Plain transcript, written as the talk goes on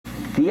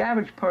The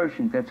average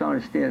person that's on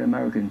a standard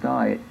American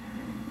diet,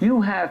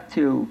 you have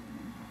to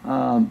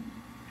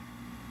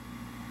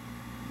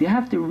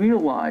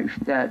realize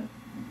that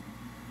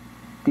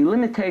the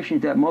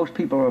limitations that most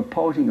people are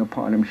imposing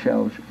upon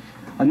themselves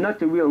are not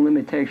the real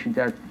limitations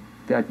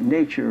that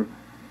nature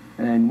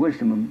and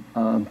wisdom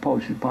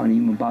imposes upon the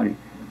human body.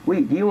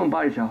 The human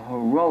body is a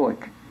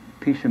heroic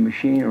piece of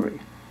machinery.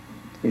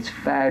 It's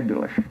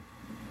fabulous.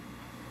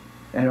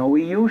 And are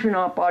we using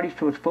our bodies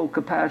to its full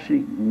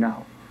capacity?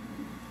 No.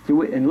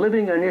 And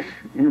living in this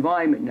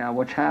environment now,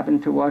 what's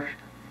happened to us,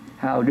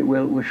 how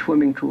we're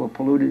swimming through a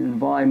polluted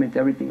environment,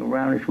 everything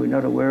around us we're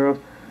not aware of.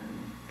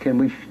 Can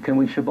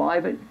we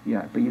survive it?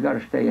 Yeah, but you got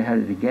to stay ahead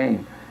of the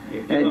game.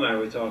 Yeah, Bill and I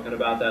were talking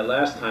about that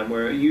last time,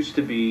 where it used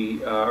to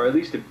be, or at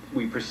least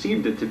we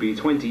perceived it to be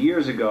 20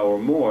 years ago or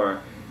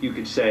more, you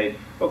could say,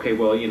 okay,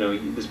 well, you know,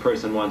 this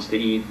person wants to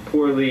eat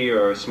poorly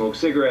or smoke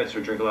cigarettes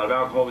or drink a lot of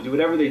alcohol, or do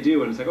whatever they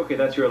do, and it's like, okay,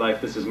 that's your life,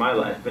 this is my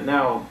life. But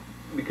now,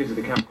 because of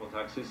the chemical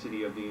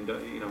toxicity of the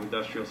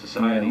industrial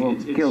society,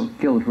 yeah, well,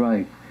 Gil's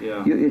right.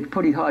 Yeah. It's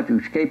pretty hard to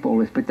escape all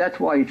this, but that's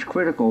why it's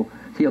critical.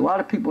 See, a lot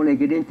of people, when they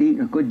get into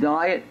eating a good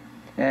diet,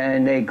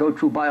 and they go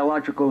through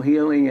biological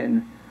healing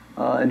and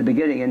in the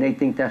beginning, and they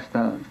think that's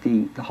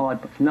the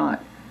hard part. It's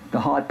not. The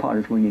hard part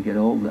is when you get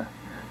older.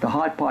 The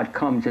hard part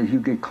comes as you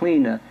get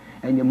cleaner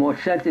and you're more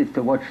sensitive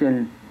to what's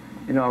in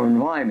our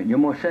environment. You're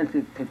more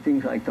sensitive to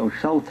things like those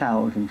cell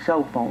towers and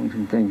cell phones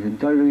and things, and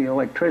the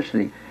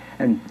electricity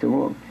and the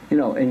wrong,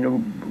 and the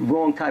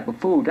wrong type of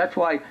food. That's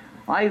why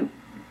I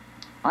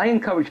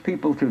encourage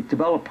people to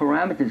develop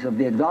parameters of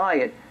their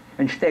diet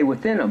and stay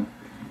within them,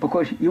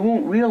 because you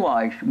won't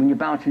realize when you're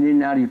bouncing in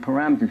and out of your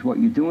parameters what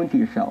you're doing to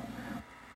yourself.